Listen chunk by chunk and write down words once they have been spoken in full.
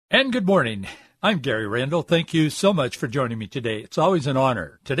And good morning. I'm Gary Randall. Thank you so much for joining me today. It's always an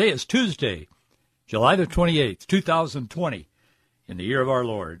honor. Today is Tuesday, July the 28th, 2020, in the year of our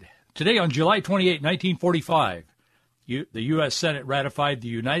Lord. Today on July 28, 1945, the U.S. Senate ratified the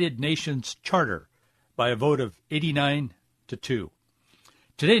United Nations Charter by a vote of 89-2. Today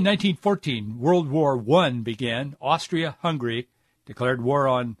in 1914, World War I began. Austria-Hungary declared war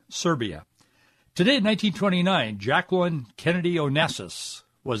on Serbia. Today in 1929, Jacqueline Kennedy Onassis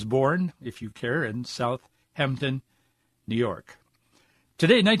was born, if you care, in Southampton, New York.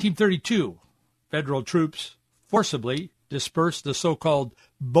 Today in 1932, federal troops forcibly dispersed the so-called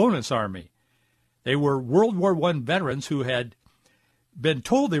Bonus Army. They were World War I veterans who had been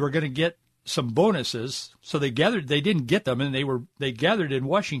told they were going to get some bonuses, so they didn't get them, and they gathered in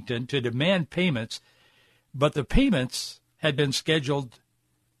Washington to demand payments, but the payments had been scheduled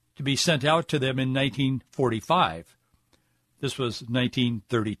to be sent out to them in 1945. This was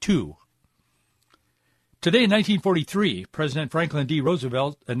 1932. Today in 1943, President Franklin D.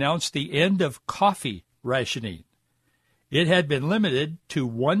 Roosevelt announced the end of coffee rationing. It had been limited to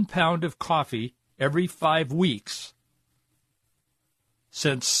 1 pound of coffee every 5 weeks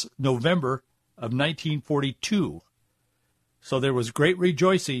since November of 1942. So there was great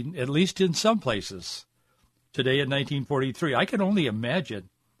rejoicing, at least in some places, today in 1943. I can only imagine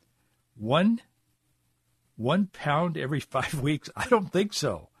one pound every 5 weeks. I don't think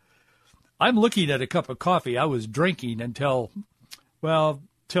so. I'm looking at a cup of coffee I was drinking till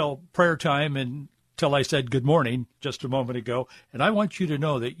prayer time and till I said good morning just a moment ago. And I want you to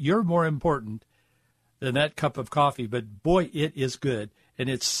know that you're more important than that cup of coffee. But boy, it is good. And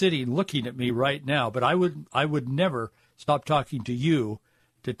it's sitting looking at me right now. But I would never stop talking to you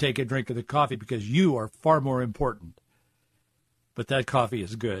to take a drink of the coffee because you are far more important. But that coffee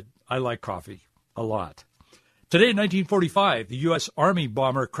is good. I like coffee a lot. Today in 1945, the U.S. Army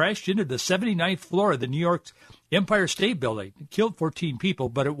bomber crashed into the 79th floor of the New York's Empire State Building. It killed 14 people,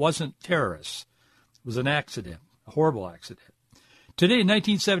 but it wasn't terrorists. It was an accident, a horrible accident. Today in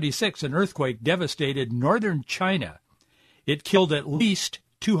 1976, an earthquake devastated northern China. It killed at least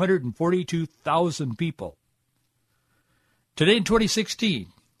 242,000 people. Today in 2016,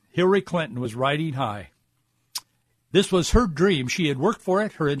 Hillary Clinton was riding high. This was her dream. She had worked for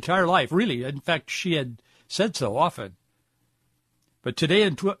it her entire life, really. In fact, she had said so often. But today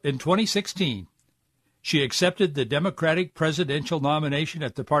in 2016, she accepted the Democratic presidential nomination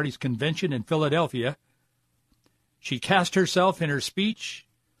at the party's convention in Philadelphia. She cast herself in her speech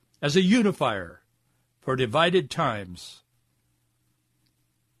as a unifier for divided times,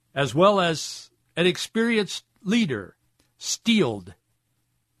 as well as an experienced leader, steeled.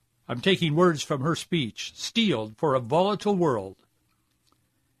 I'm taking words from her speech, steeled for a volatile world.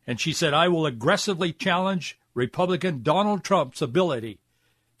 And she said, I will aggressively challenge Republican Donald Trump's ability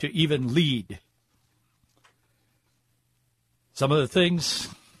to even lead. Some of the things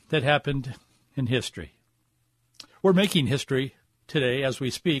that happened in history. We're making history today as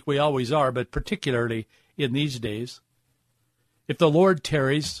we speak. We always are, but particularly in these days. If the Lord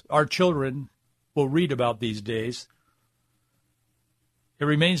tarries, our children will read about these days. It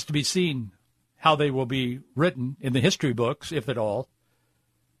remains to be seen how they will be written in the history books, if at all.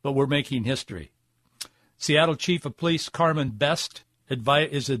 But we're making history. Seattle Chief of Police Carmen Best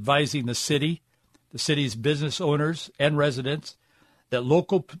is advising the city's business owners and residents, that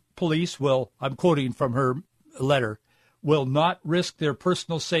local police will, I'm quoting from her letter, will not risk their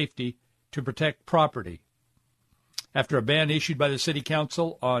personal safety to protect property. After a ban issued by the City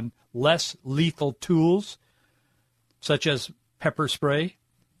Council on less lethal tools, such as pepper spray,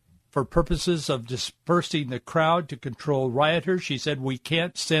 for purposes of dispersing the crowd to control rioters, she said, we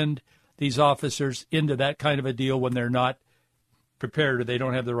can't send these officers into that kind of a deal when they're not prepared or they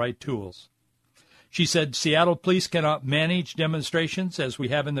don't have the right tools. She said Seattle police cannot manage demonstrations as we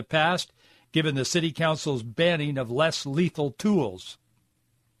have in the past, given the City Council's banning of less lethal tools.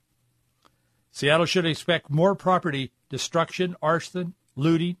 Seattle should expect more property destruction, arson,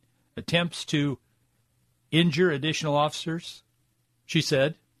 looting, attempts to injure additional officers, she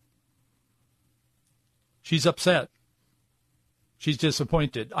said. She's upset. She's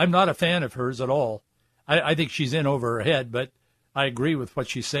disappointed. I'm not a fan of hers at all. I think she's in over her head, but I agree with what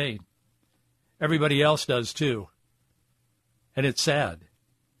she's saying. Everybody else does too. And it's sad.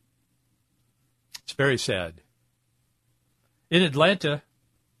 It's very sad. In Atlanta,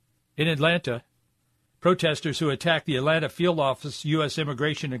 protesters who attacked the Atlanta field office, U.S.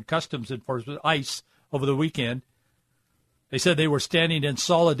 Immigration and Customs Enforcement, ICE, over the weekend, they said they were standing in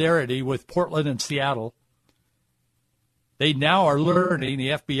solidarity with Portland and Seattle. They now are learning, the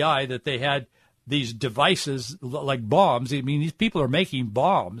FBI, that they had these devices like bombs. I mean, these people are making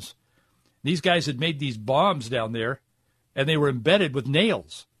bombs. These guys had made these bombs down there, and they were embedded with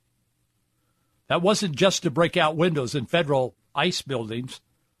nails. That wasn't just to break out windows in federal ICE buildings.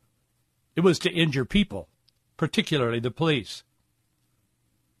 It was to injure people, particularly the police.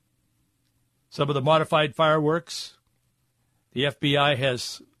 Some of the modified fireworks, the FBI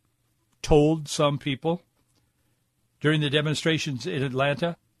has told some people during the demonstrations in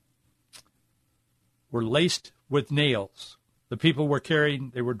Atlanta, were laced with nails. The people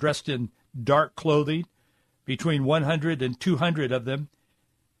they were dressed in dark clothing, between 100 and 200 of them.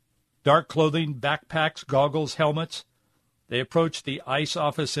 Dark clothing, backpacks, goggles, helmets. They approached the ICE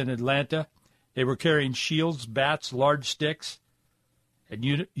office in Atlanta. They were carrying shields, bats, large sticks, and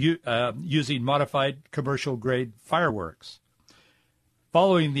using modified commercial-grade fireworks.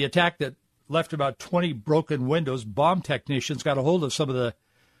 Following the attack that left about 20 broken windows, bomb technicians got a hold of some of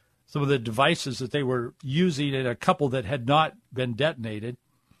the devices that they were using, and a couple that had not been detonated.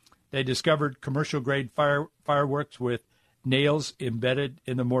 They discovered commercial-grade fireworks with nails embedded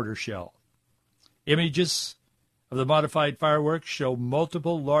in the mortar shell. Images of the modified fireworks show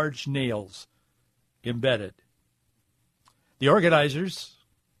multiple large nails embedded. The organizers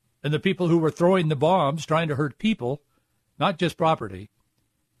and the people who were throwing the bombs, trying to hurt people, not just property,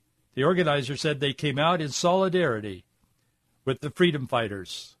 the organizers said they came out in solidarity with the freedom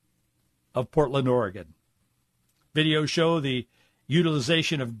fighters of Portland, Oregon. Videos show the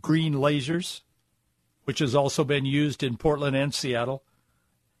utilization of green lasers, which has also been used in Portland and Seattle.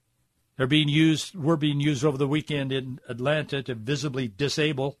 Were being used over the weekend in Atlanta to visibly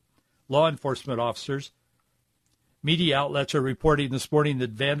disable law enforcement officers. Media outlets are reporting this morning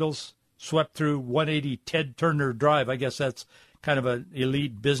that vandals swept through 180 Ted Turner Drive. I guess that's kind of an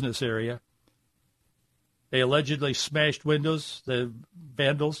elite business area. They allegedly smashed windows. The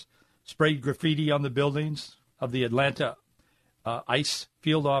vandals sprayed graffiti on the buildings of the Atlanta ICE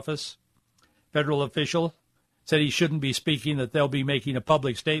field office. Federal official said he shouldn't be speaking, that they'll be making a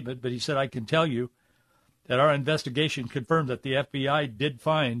public statement, but he said, I can tell you that our investigation confirmed that the FBI did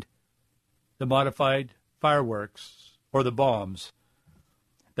find the modified fireworks or the bombs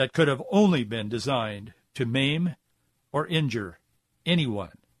that could have only been designed to maim or injure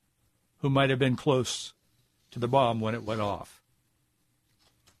anyone who might have been close to the bomb when it went off.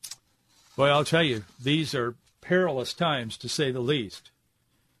 Boy, I'll tell you, these are perilous times, to say the least.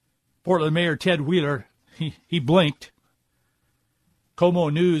 Portland Mayor Ted Wheeler, he blinked. Como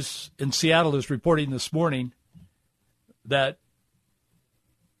News in Seattle is reporting this morning that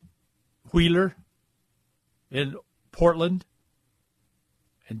Wheeler in Portland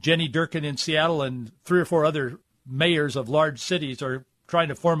and Jenny Durkan in Seattle and 3 or 4 other mayors of large cities are trying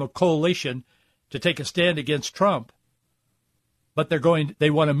to form a coalition to take a stand against Trump. But they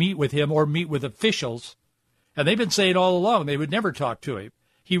want to meet with him or meet with officials. And they've been saying all along they would never talk to him.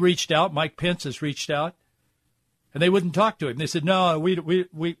 He reached out. Mike Pence has reached out. And they wouldn't talk to him. They said, no,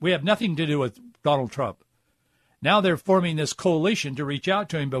 we have nothing to do with Donald Trump. Now they're forming this coalition to reach out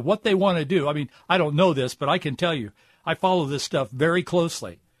to him. But what they want to do, I mean, I don't know this, but I can tell you, I follow this stuff very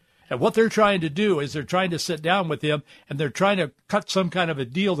closely. And what they're trying to do is they're trying to sit down with him, and they're trying to cut some kind of a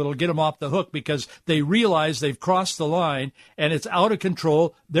deal that'll get him off the hook, because they realize they've crossed the line and it's out of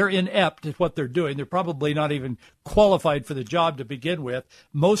control. They're inept at what they're doing. They're probably not even qualified for the job to begin with.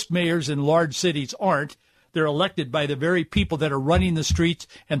 Most mayors in large cities aren't. They're elected by the very people that are running the streets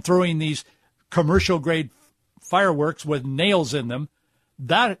and throwing these commercial-grade fireworks with nails in them.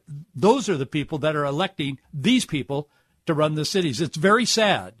 Those are the people that are electing these people to run the cities. It's very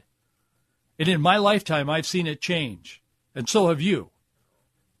sad. And in my lifetime, I've seen it change, and so have you.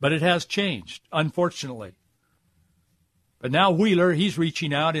 But it has changed, unfortunately. But now Wheeler, he's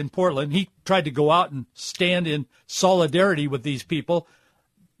reaching out in Portland. He tried to go out and stand in solidarity with these people.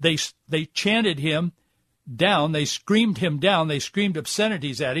 They chanted him down. They screamed him down. They screamed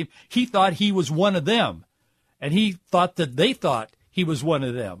obscenities at him. He thought he was one of them, and he thought that they thought he was one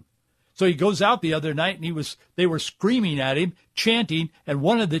of them. So he goes out the other night, and they were screaming at him, chanting, and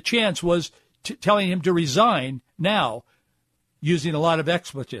one of the chants was telling him to resign now, using a lot of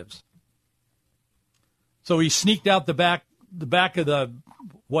expletives. So he sneaked out the back of the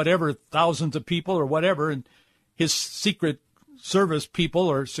whatever, thousands of people or whatever, and his Secret Service people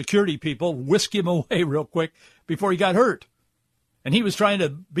or security people whisked him away real quick before he got hurt. And he was trying to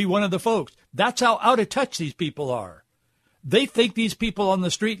be one of the folks. That's how out of touch these people are. They think these people on the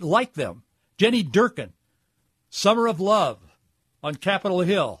street like them. Jenny Durkan, Summer of Love on Capitol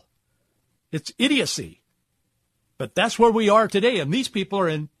Hill. It's idiocy. But that's where we are today, and these people are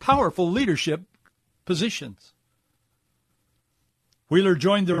in powerful leadership positions. Wheeler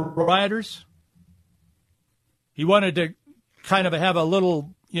joined the rioters He wanted to kind of have a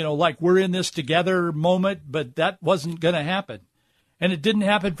little, like we're in this together moment, but that wasn't going to happen. And it didn't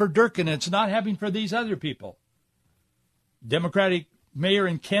happen for Durkin, and it's not happening for these other people. Democratic mayor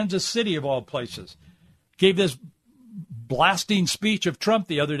in Kansas City, of all places, gave this blasting speech of Trump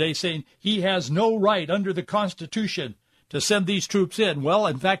the other day saying he has no right under the Constitution to send these troops in. Well,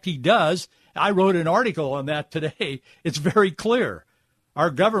 in fact, he does. I wrote an article on that today. It's very clear. Our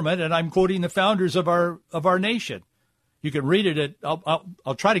government, and I'm quoting the founders of our nation. You can read it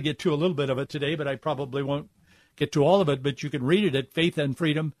I'll try to get to a little bit of it today, but I probably won't get to all of it, but you can read it at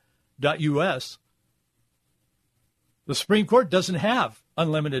faithandfreedom.us. The Supreme Court doesn't have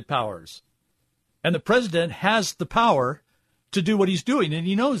unlimited powers. And the president has the power to do what he's doing, and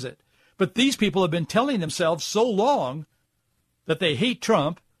he knows it. But these people have been telling themselves so long that they hate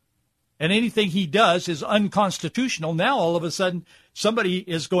Trump, and anything he does is unconstitutional. Now, all of a sudden, somebody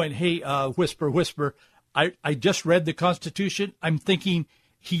is going, hey, whisper, I just read the Constitution. I'm thinking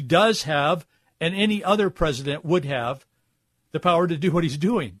he does have, and any other president would have, the power to do what he's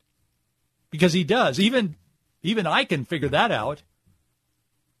doing. Because he does. Even I can figure that out.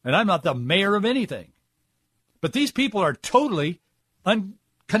 And I'm not the mayor of anything. But these people are totally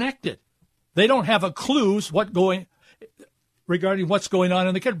unconnected. They don't have a clue regarding what's going on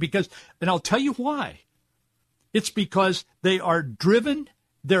in the country. And I'll tell you why. It's because they are driven,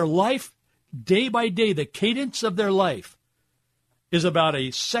 their life, day by day, the cadence of their life is about a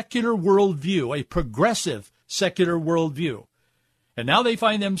secular worldview, a progressive secular worldview. And now they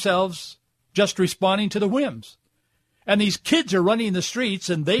find themselves just responding to the whims. And these kids are running the streets,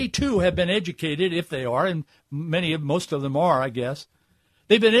 and they, too, have been educated, if they are, and most of them are, I guess.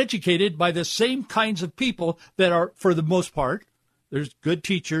 They've been educated by the same kinds of people that are, for the most part, there's good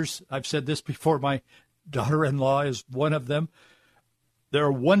teachers. I've said this before. My daughter-in-law is one of them. There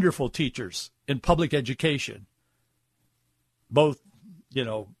are wonderful teachers in public education, both,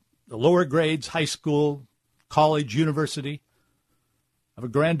 the lower grades, high school, college, university. I have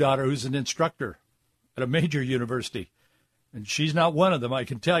a granddaughter who's an instructor at a major university, and she's not one of them, I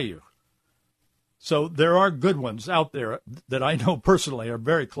can tell you. So there are good ones out there that I know personally are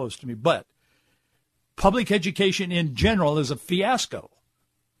very close to me, but public education in general is a fiasco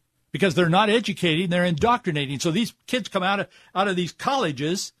because they're not educating, they're indoctrinating. So these kids come out of these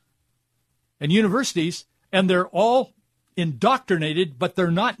colleges and universities, and they're all indoctrinated, but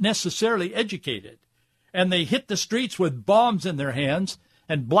they're not necessarily educated. And they hit the streets with bombs in their hands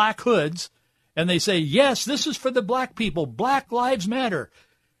and black hoods, and they say, yes, this is for the black people. Black lives matter.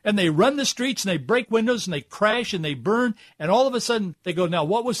 And they run the streets, and they break windows, and they crash, and they burn. And all of a sudden, they go, now,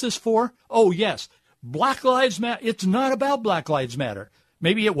 what was this for? Oh, yes, Black Lives Matter. It's not about Black Lives Matter.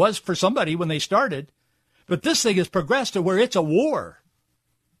 Maybe it was for somebody when they started. But this thing has progressed to where it's a war.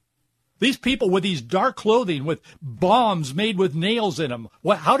 These people with these dark clothing, with bombs made with nails in them,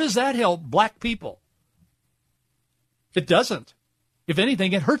 how does that help black people? It doesn't. If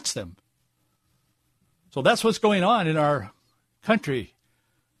anything, it hurts them. So that's what's going on in our country,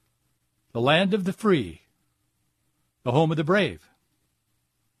 the land of the free, the home of the brave.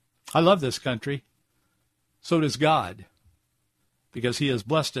 I love this country. So does God, because he has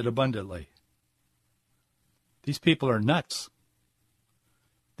blessed it abundantly. These people are nuts.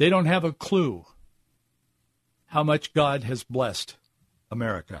 They don't have a clue how much God has blessed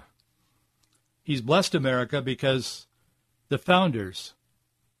America. He's blessed America because the founders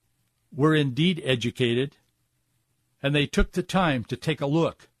were indeed educated, and they took the time to take a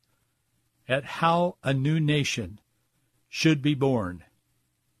look at how a new nation should be born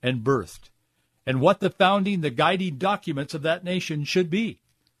and birthed, and what the guiding documents of that nation should be.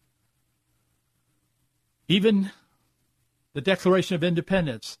 Even the Declaration of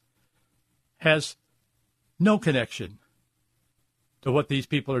Independence has no connection to what these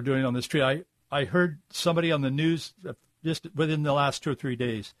people are doing on the street. I heard somebody on the news just within the last 2 or 3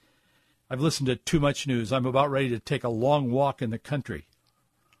 days. I've listened to too much news. I'm about ready to take a long walk in the country.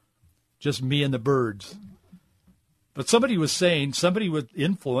 Just me and the birds. But somebody was saying, somebody with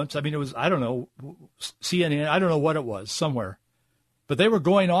influence, it was, I don't know, CNN, I don't know what it was, somewhere. But they were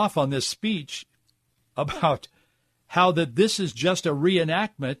going off on this speech about how that this is just a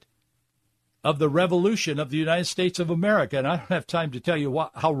reenactment of the revolution of the United States of America. And I don't have time to tell you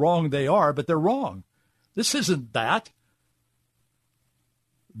how wrong they are, but they're wrong. This isn't that.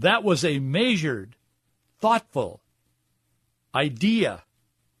 That was a measured, thoughtful idea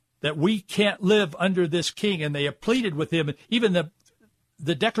that we can't live under this king. And they have pleaded with him. Even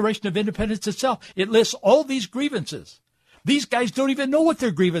the Declaration of Independence itself, it lists all these grievances. These guys don't even know what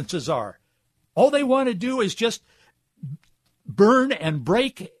their grievances are. All they want to do is just burn and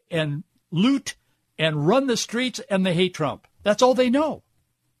break and loot and run the streets, and they hate Trump. That's all they know.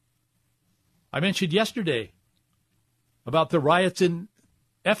 I mentioned yesterday about the riots in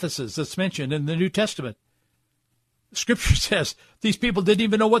Ephesus that's mentioned in the New Testament. Scripture says these people didn't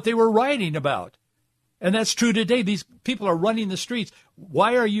even know what they were rioting about. And that's true today. These people are running the streets.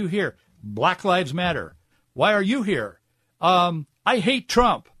 Why are you here? Black Lives Matter. Why are you here? I hate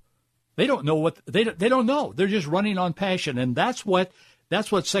Trump. They don't know what they don't know. They're just running on passion, and that's what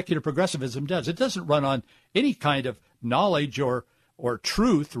secular progressivism does. It doesn't run on any kind of knowledge or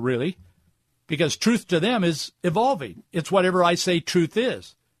truth, really, because truth to them is evolving. It's whatever I say truth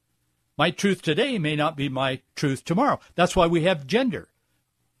is. My truth today may not be my truth tomorrow. That's why we have gender.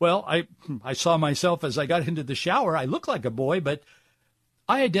 Well, I saw myself as I got into the shower. I look like a boy, but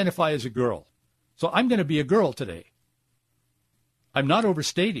I identify as a girl. So I'm going to be a girl today. I'm not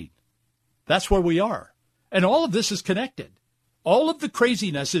overstating. That's where we are. And all of this is connected. All of the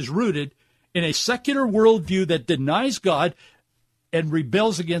craziness is rooted in a secular worldview that denies God and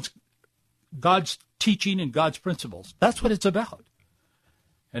rebels against God's teaching and God's principles. That's what it's about.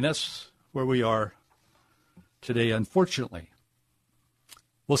 And that's where we are today, unfortunately.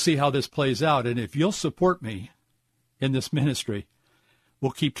 We'll see how this plays out. And if you'll support me in this ministry,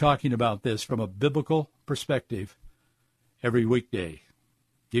 we'll keep talking about this from a biblical perspective every weekday.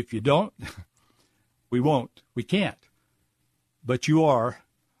 If you don't, we won't. We can't. But you are,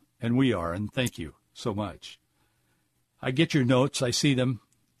 and we are, and thank you so much. I get your notes. I see them.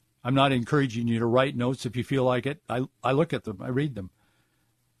 I'm not encouraging you to write notes if you feel like it. I look at them. I read them.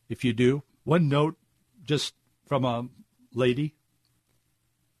 If you do. One note just from a lady.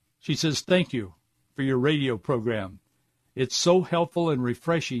 She says, thank you for your radio program. It's so helpful and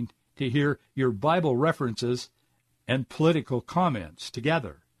refreshing to hear your Bible references and political comments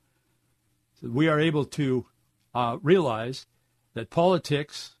together. So we are able to realize that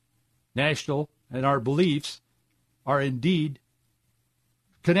politics, national, and our beliefs are indeed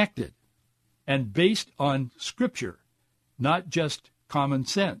connected and based on Scripture, not just common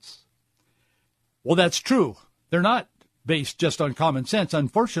sense. Well, that's true. They're not based just on common sense.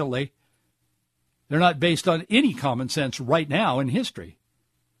 Unfortunately, they're not based on any common sense right now in history.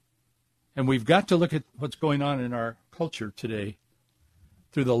 And we've got to look at what's going on in our culture today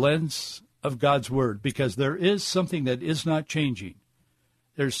through the lens of God's Word, because there is something that is not changing.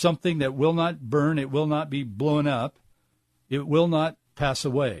 There's something that will not burn. It will not be blown up. It will not pass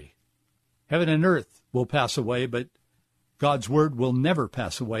away. Heaven and earth will pass away, but God's Word will never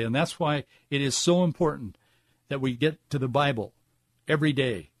pass away. And that's why it is so important that we get to the Bible every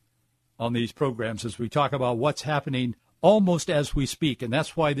day on these programs as we talk about what's happening almost as we speak. And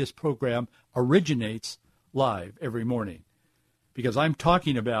that's why this program originates live every morning. Because I'm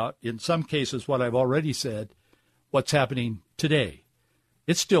talking about, in some cases, what I've already said, what's happening today.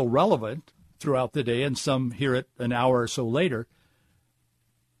 It's still relevant throughout the day, and some hear it an hour or so later.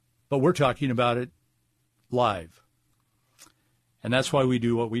 But we're talking about it live. And that's why we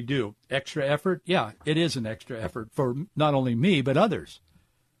do what we do. Extra effort? Yeah, it is an extra effort for not only me, but others.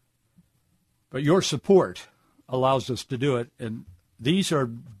 But your support allows us to do it. And these are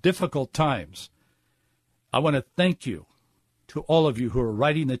difficult times. I want to thank you to all of you who are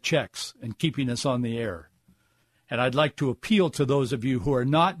writing the checks and keeping us on the air. And I'd like to appeal to those of you who are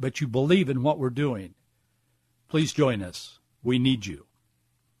not, but you believe in what we're doing. Please join us. We need you.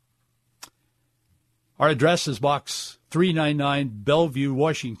 Our address is Box 399, Bellevue,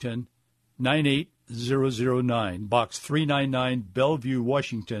 Washington, 98009. Box 399, Bellevue,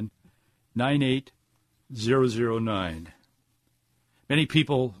 Washington, 98009. Many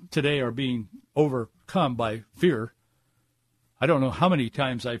people today are being overcome by fear. I don't know how many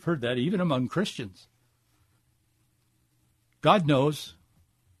times I've heard that, even among Christians. God knows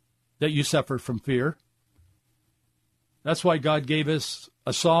that you suffer from fear. That's why God gave us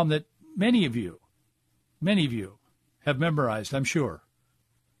a psalm that many of you have memorized, I'm sure.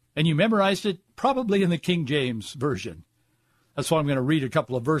 And you memorized it probably in the King James Version. That's why I'm going to read a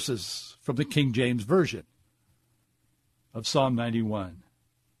couple of verses from the King James Version of Psalm 91.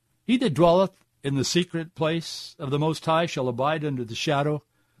 He that dwelleth in the secret place of the Most High shall abide under the shadow of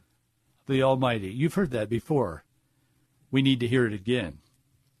the Almighty. You've heard that before. We need to hear it again.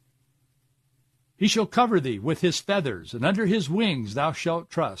 He shall cover thee with his feathers, and under his wings thou shalt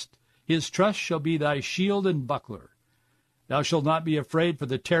trust. His trust shall be thy shield and buckler. Thou shalt not be afraid for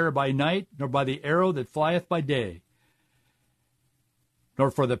the terror by night, nor by the arrow that flieth by day,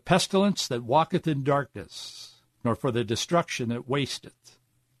 nor for the pestilence that walketh in darkness, nor for the destruction that wasteth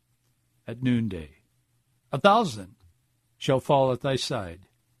at noonday. 1,000 shall fall at thy side,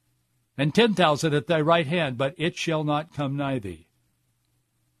 and 10,000 at thy right hand, but it shall not come nigh thee.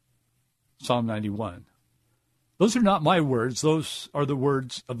 Psalm 91. Those are not my words. Those are the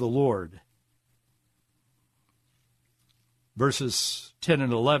words of the Lord. Verses 10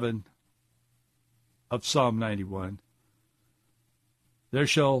 and 11 of Psalm 91. There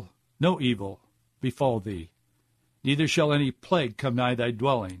shall no evil befall thee, neither shall any plague come nigh thy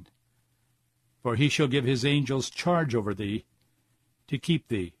dwelling. For he shall give his angels charge over thee, to keep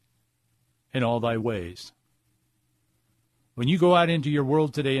thee in all thy ways. When you go out into your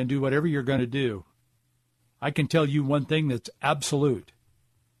world today and do whatever you're going to do, I can tell you one thing that's absolute.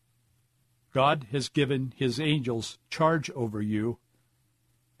 God has given his angels charge over you,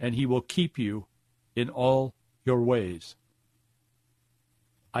 and he will keep you in all your ways.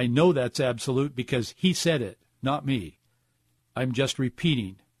 I know that's absolute because he said it, not me. I'm just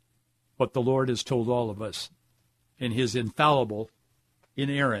repeating what the Lord has told all of us in his infallible,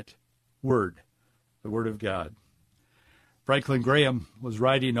 inerrant word, the Word of God. Franklin Graham was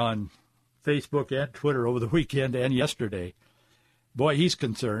writing on Facebook and Twitter over the weekend and yesterday. Boy, he's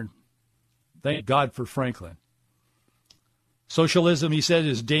concerned. Thank God for Franklin. Socialism, he said,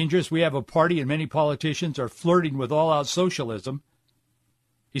 is dangerous. We have a party and many politicians are flirting with all-out socialism.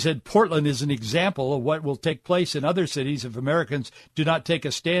 He said Portland is an example of what will take place in other cities if Americans do not take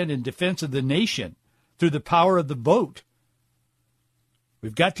a stand in defense of the nation through the power of the vote.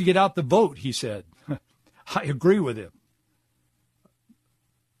 We've got to get out the vote, he said. I agree with him.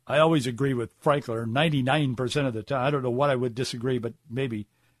 I always agree with Franklin, or 99% of the time. I don't know what I would disagree, but maybe.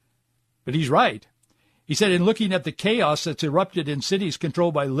 But he's right. He said, in looking at the chaos that's erupted in cities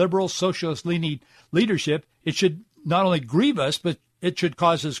controlled by liberal, socialist-leaning leadership, it should not only grieve us, but it should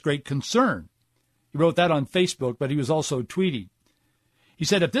cause us great concern. He wrote that on Facebook, but he was also tweeting. He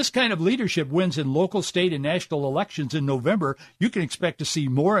said, if this kind of leadership wins in local, state, and national elections in November, you can expect to see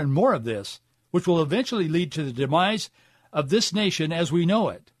more and more of this, which will eventually lead to the demise of this nation as we know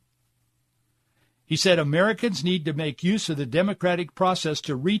it. He said, Americans need to make use of the democratic process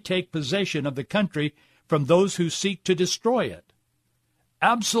to retake possession of the country from those who seek to destroy it.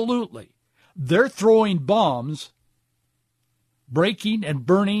 Absolutely. They're throwing bombs, breaking and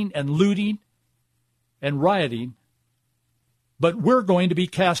burning and looting and rioting, but we're going to be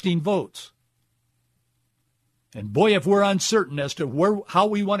casting votes. And boy, if we're uncertain as to how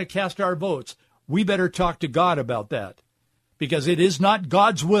we want to cast our votes, we better talk to God about that, because it is not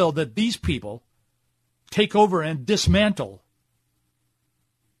God's will that these people take over and dismantle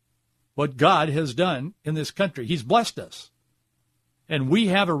what God has done in this country. He's blessed us. And we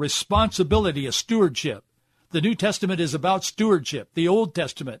have a responsibility, a stewardship. The New Testament is about stewardship. The Old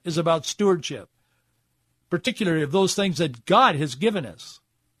Testament is about stewardship, particularly of those things that God has given us.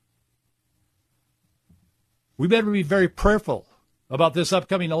 We better be very prayerful about this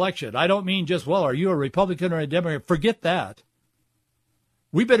upcoming election. I don't mean just, well, are you a Republican or a Democrat? Forget that.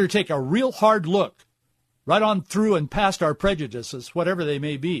 We better take a real hard look right on through and past our prejudices, whatever they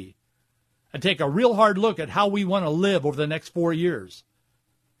may be, and take a real hard look at how we want to live over the next 4 years.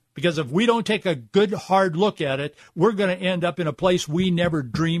 Because if we don't take a good, hard look at it, we're going to end up in a place we never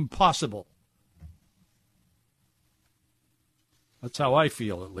dreamed possible. That's how I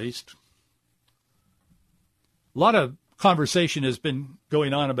feel, at least. A lot of conversation has been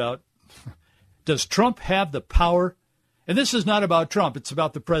going on about, does Trump have the power? And this is not about Trump. It's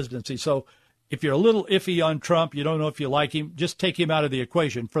about the presidency. So if you're a little iffy on Trump, you don't know if you like him, just take him out of the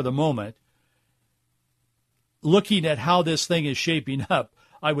equation for the moment. Looking at how this thing is shaping up,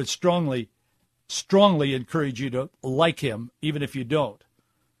 I would strongly encourage you to like him, even if you don't.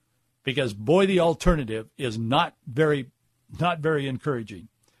 Because, boy, the alternative is not very encouraging.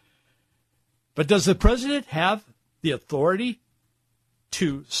 But does the president have the authority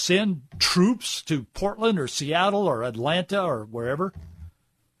to send troops to Portland or Seattle or Atlanta or wherever?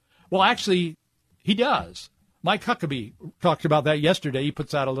 Well, actually, he does. Mike Huckabee talked about that yesterday. He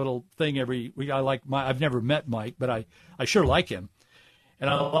puts out a little thing every week. I've never met Mike, but I sure like him. And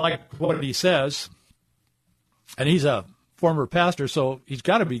I like what he says. And he's a former pastor, so he's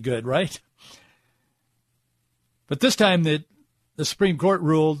got to be good, right? But this time the Supreme Court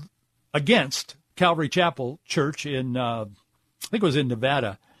ruled against Calvary Chapel Church in, I think it was in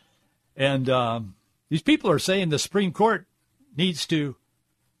Nevada. And these people are saying the Supreme Court needs to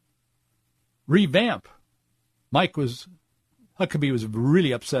revamp. Huckabee was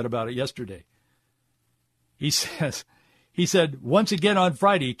really upset about it yesterday. He said, once again on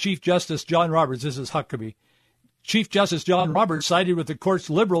Friday, Chief Justice John Roberts, this is Huckabee, Chief Justice John Roberts sided with the court's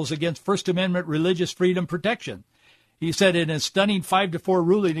liberals against First Amendment religious freedom protection. He said in a stunning 5-4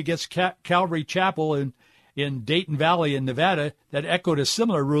 ruling against Calvary Chapel in Dayton Valley in Nevada that echoed a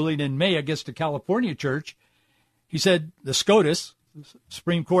similar ruling in May against a California church, he said the SCOTUS,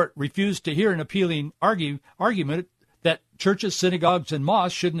 Supreme Court refused to hear an appealing argument that churches, synagogues, and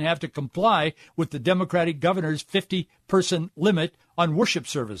mosques shouldn't have to comply with the Democratic governor's 50-person limit on worship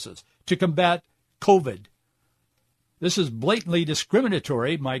services to combat COVID. This is blatantly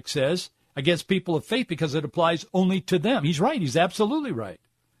discriminatory, Mike says, against people of faith because it applies only to them. He's right. He's absolutely right.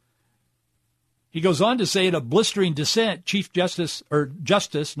 He goes on to say in a blistering dissent, Justice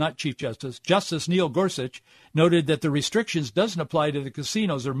Neil Gorsuch noted that the restrictions doesn't apply to the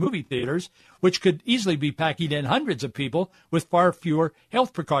casinos or movie theaters, which could easily be packing in hundreds of people with far fewer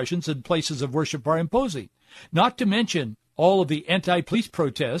health precautions than places of worship are imposing. Not to mention all of the anti-police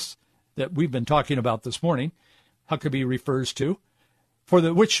protests that we've been talking about this morning, Huckabee refers to,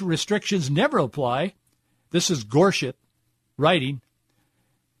 for which restrictions never apply. This is Gorsuch writing.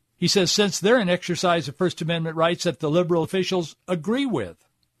 He says, since they're an exercise of First Amendment rights that the liberal officials agree with.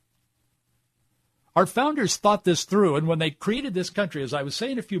 Our founders thought this through, and when they created this country, as I was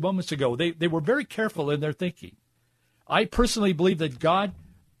saying a few moments ago, they were very careful in their thinking. I personally believe that God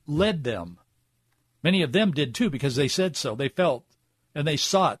led them. Many of them did too, because they said so. They felt and they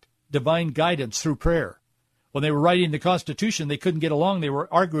sought divine guidance through prayer. When they were writing the Constitution, they couldn't get along. They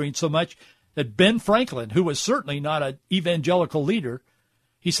were arguing so much that Ben Franklin, who was certainly not an evangelical leader,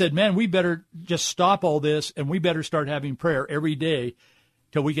 he said, man, we better just stop all this and we better start having prayer every day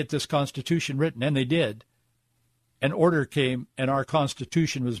till we get this Constitution written. And they did. An order came and our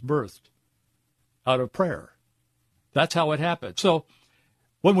Constitution was birthed out of prayer. That's how it happened. So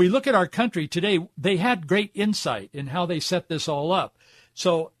when we look at our country today, they had great insight in how they set this all up.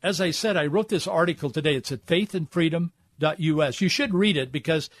 So as I said, I wrote this article today. It's at faithandfreedom.us. You should read it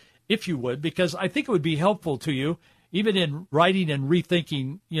because I think it would be helpful to you. Even in writing and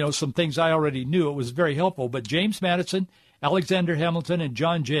rethinking, some things I already knew, it was very helpful. But James Madison, Alexander Hamilton, and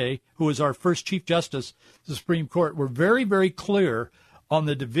John Jay, who was our first Chief Justice of the Supreme Court, were very, very clear on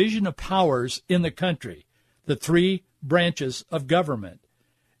the division of powers in the country, the three branches of government.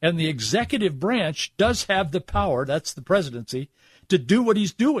 And the executive branch does have the power, that's the presidency, to do what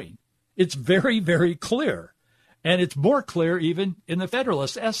he's doing. It's very, very clear. And it's more clear even in the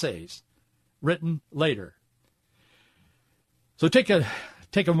Federalist essays written later. So take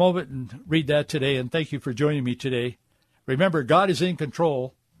a moment and read that today, and thank you for joining me today. Remember, God is in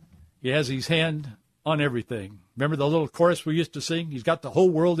control. He has his hand on everything. Remember the little chorus we used to sing? He's got the whole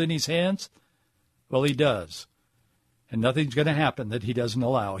world in his hands? Well, he does. And nothing's going to happen that he doesn't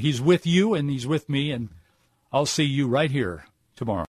allow. He's with you, and he's with me, and I'll see you right here tomorrow.